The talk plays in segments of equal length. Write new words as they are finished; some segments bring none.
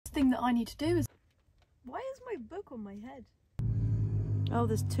thing that I need to do is... Why is my book on my head? Oh,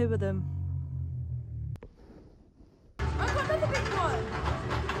 there's two of them. I've got another big one!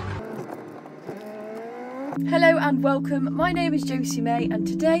 Hello and welcome. My name is Josie May and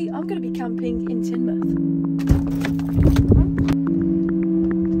today I'm going to be camping in Teignmouth.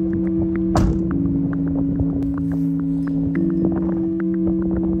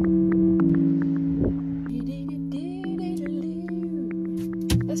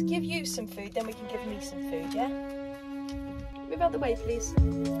 Let's give you some food, then we can give me some food, yeah? Move out the way, please.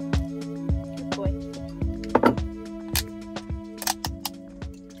 Good boy.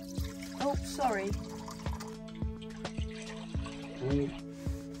 Oh, sorry.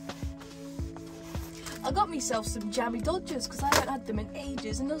 I got myself some jammy Dodgers because I haven't had them in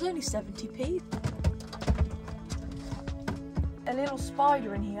ages and there was only 70p. A little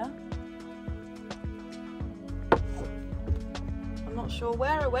spider in here. I'm not sure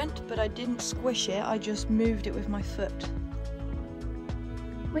where it went, but I didn't squish it, I just moved it with my foot.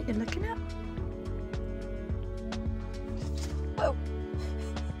 Wait, you're looking at? Whoa!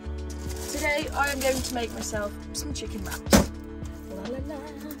 Today I am going to make myself some chicken wraps. La, la, la.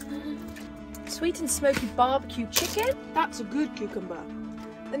 Sweet and smoky barbecue chicken. That's a good cucumber.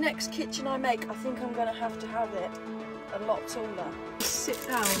 The next kitchen I make, I think I'm going to have it a lot taller. Sit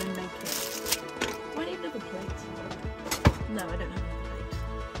down and make it. Do I need another plate? No, I don't have another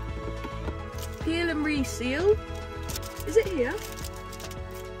plate. Peel and reseal. Is it here?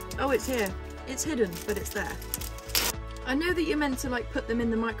 Oh, it's here. It's hidden, but it's there. I know that you're meant to like put them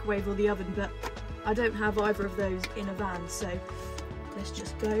in the microwave or the oven, but I don't have either of those in a van, so let's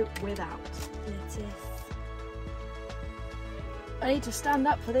just go without. Lettuce. I need to stand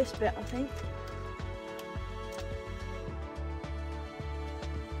up for this bit, I think.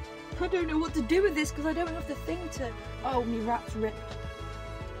 I don't know what to do with this because I don't have the thing to... Oh, my wrap's ripped.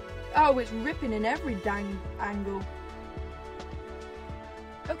 Oh, it's ripping in every dang angle.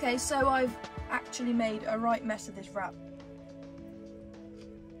 Okay, so I've actually made a right mess of this wrap.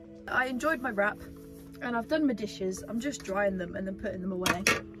 I enjoyed my wrap and I've done my dishes. I'm just drying them and then putting them away.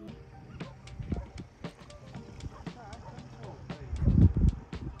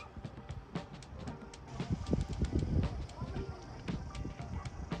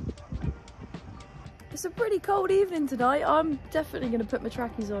 It's a pretty cold evening tonight. I'm definitely going to put my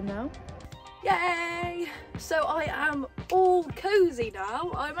trackies on now. Yay! So I am all cozy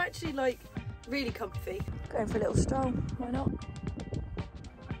now. I'm actually like really comfy. Going for a little stroll, why not?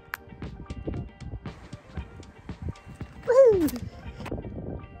 Woo!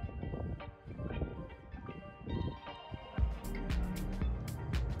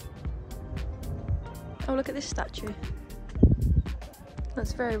 Oh, look at this statue.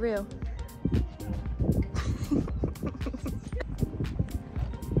 That's very real.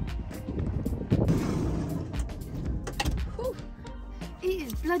 It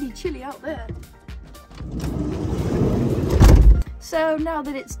is bloody chilly out there. So now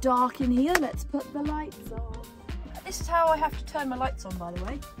that it's dark in here, let's put the lights on. This is how I have to turn my lights on, by the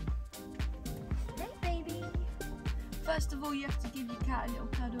way. Hey baby. First of all, you have to give your cat a little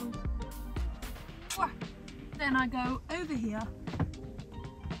cuddle. Then I go over here.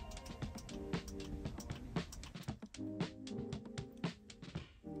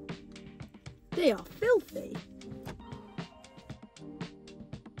 They are filthy.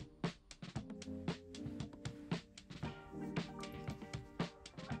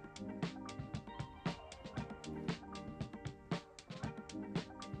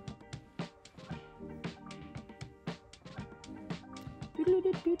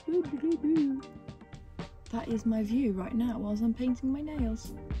 That is my view right now whilst I'm painting my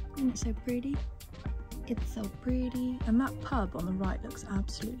nails. Isn't it so pretty? It's so pretty. And that pub on the right looks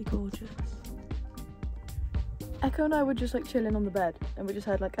absolutely gorgeous. Echo and I were just like chilling on the bed and we just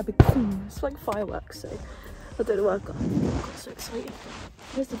had like a big boom. It's like fireworks, so I don't know where I got so excited.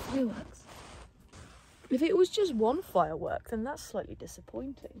 Where's the fireworks? If it was just one firework, then that's slightly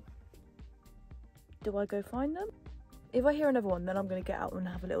disappointing. Do I go find them? If I hear another one, then I'm going to get out and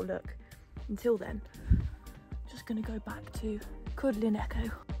have a little look. Until then, I'm just going to go back to cuddling Echo.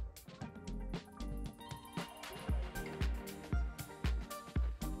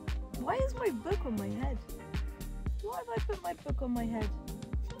 Why is my book on my head? Why have I put my book on my head?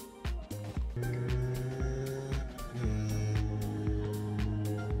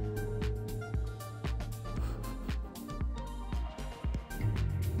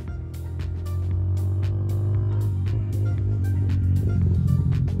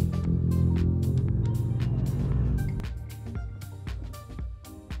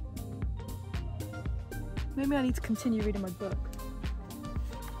 Maybe I need to continue reading my book.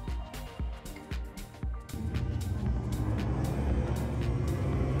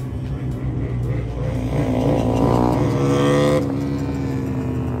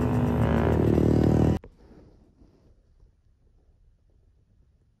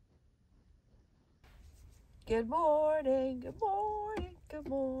 Good morning, good morning, good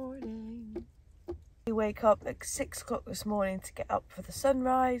morning. We wake up at 6 o'clock this morning to get up for the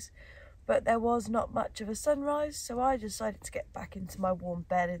sunrise, but there was not much of a sunrise, so I decided to get back into my warm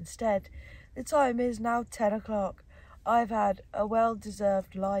bed instead. The time is now 10 o'clock. I've had a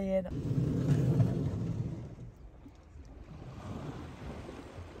well-deserved lie-in.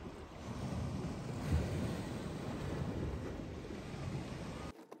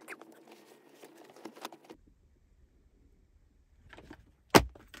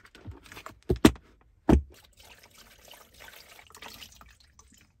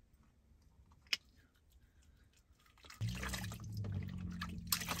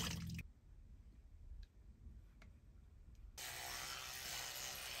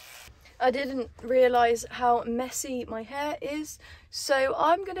 I didn't realise how messy my hair is, so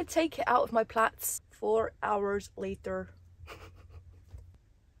I'm going to take it out of my plaits 4 hours later.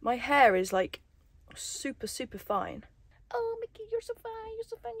 My hair is like super fine. Oh Mickey, you're so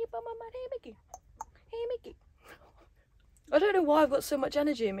fine, you bum my mind. Hey Mickey, hey Mickey. I don't know why I've got so much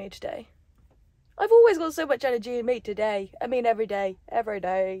energy in me today. I've always got so much energy in me today. I mean every day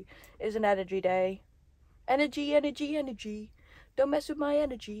is an energy day. Energy, energy, energy. Don't mess with my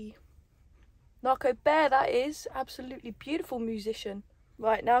energy. Narco Bear, that is. Absolutely beautiful musician.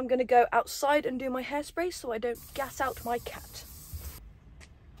 Right, now I'm going to go outside and do my hairspray so I don't gas out my cat.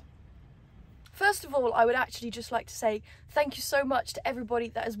 First of all, I would actually just like to say thank you so much to everybody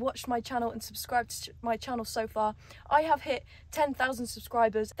that has watched my channel and subscribed to my channel so far. I have hit 10,000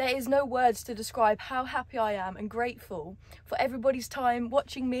 subscribers. There is no words to describe how happy I am and grateful for everybody's time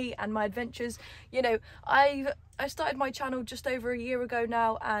watching me and my adventures. You know, I started my channel just over a year ago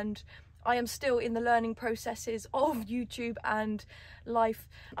now, and I am still in the learning processes of YouTube and life.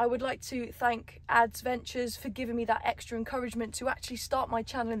 I would like to thank Ads Ventures for giving me that extra encouragement to actually start my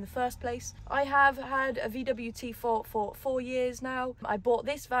channel in the first place. I have had a VWT for 4 years now. I bought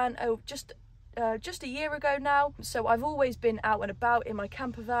this van just a year ago now, so I've always been out and about in my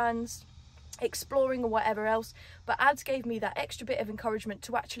camper vans, exploring or whatever else, but Ads gave me that extra bit of encouragement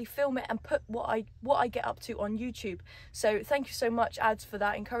to actually film it and put what I get up to on YouTube. So thank you so much, Ads, for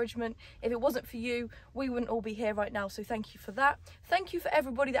that encouragement. If it wasn't for you, we wouldn't all be here right now, so thank you for that. Thank you for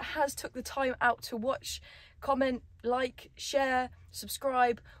everybody that has took the time out to watch, comment, like, share,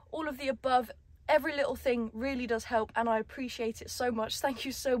 subscribe, all of the above. Every little thing really does help, and I appreciate it so much. Thank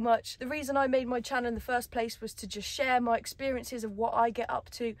you so much. The reason I made my channel in the first place was to just share my experiences of what I get up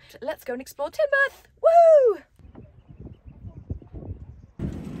to. Let's go and explore Teignmouth! Woo!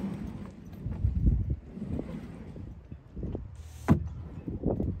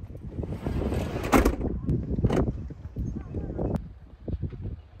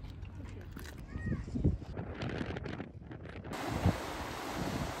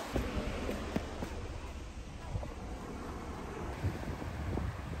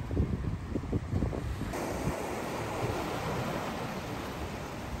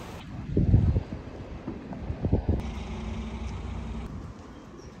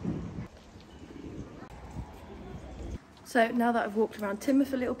 So now that I've walked around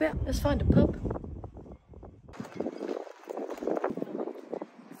Teignmouth a little bit, let's find a pub.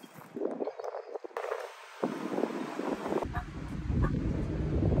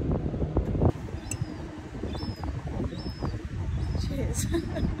 Cheers.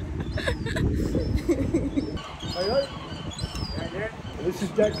 Hello. This is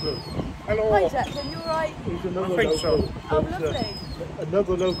Declan. Hello. Hi Declan, you alright? He's another I think local. so. Oh, lovely.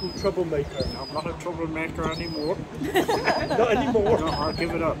 Another local troublemaker. I'm not a troublemaker anymore. Not anymore. No, I'll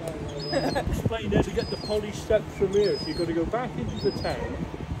give it up. Explain there to get the polished steps from here. So you've got to go back into the town.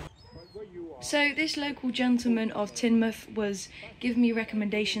 So this local gentleman of Teignmouth was giving me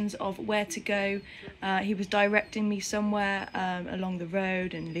recommendations of where to go. He was directing me somewhere along the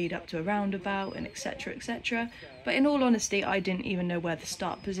road and lead up to a roundabout and etc, etc. But in all honesty, I didn't even know where the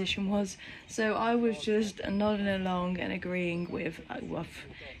start position was. So I was just nodding along and agreeing with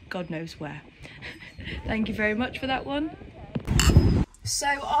God knows where. Thank you very much for that one. So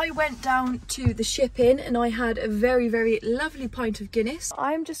I went down to the Ship Inn and I had a very lovely pint of Guinness.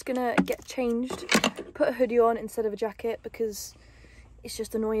 I'm just gonna get changed, put a hoodie on instead of a jacket because it's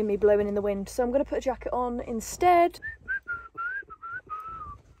just annoying me blowing in the wind. So I'm gonna put a jacket on instead.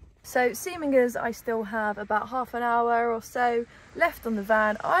 So seeming as I still have about half an hour or so left on the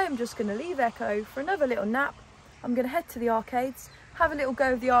van, I am just gonna leave Echo for another little nap. I'm gonna head to the arcades, have a little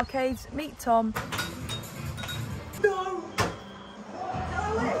go of the arcades, meet Tom. No!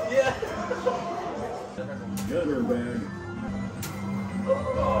 Yeah. Another bag.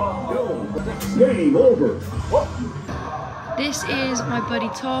 Go. Game over. Whoop. This is my buddy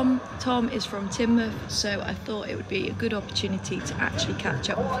Tom. Tom is from Teignmouth, so I thought it would be a good opportunity to actually catch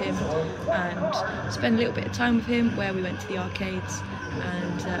up with him and spend a little bit of time with him, where we went to the arcades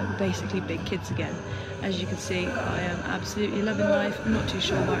and we're basically big kids again. As you can see, I am absolutely loving life. I'm not too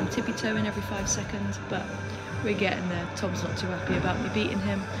sure why I'm tippy-toeing every 5 seconds, but we're getting there. Tom's not too happy about me beating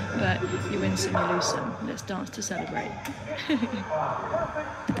him, but you win some, you lose some. Let's dance to celebrate.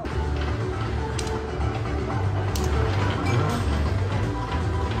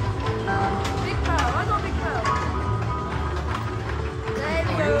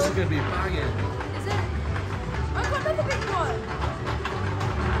 Yours is going to be banging. Is it? I've got another big one.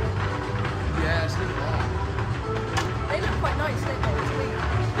 Yeah, it's a little bit. They look quite nice, don't they?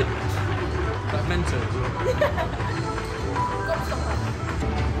 That Mentos. Got to stop that.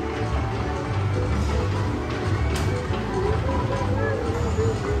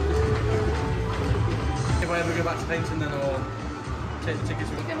 If I ever go back to painting then, or take the tickets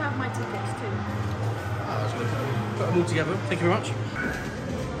with You me. can have my tickets too. Oh, that's good. Put them all together. Thank you very much.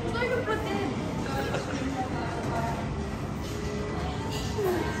 It's not even plugged in.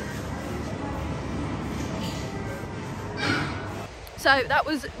 So that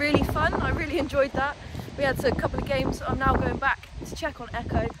was really fun. I really enjoyed that. We had a couple of games. I'm now going back to check on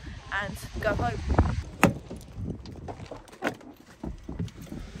Echo and go home.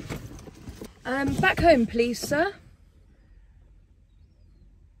 Back home, please, sir.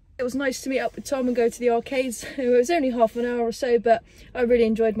 It was nice to meet up with Tom and go to the arcades. It was only half an hour or so, but I really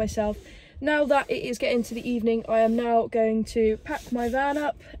enjoyed myself. Now that it is getting to the evening, I am now going to pack my van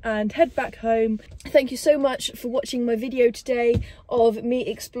up and head back home. Thank you so much for watching my video today of me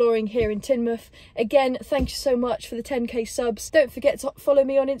exploring here in Teignmouth. Again, thank you so much for the 10k subs. Don't forget to follow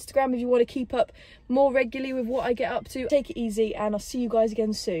me on Instagram if you want to keep up more regularly with what I get up to. Take it easy and I'll see you guys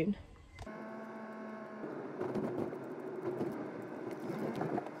again soon.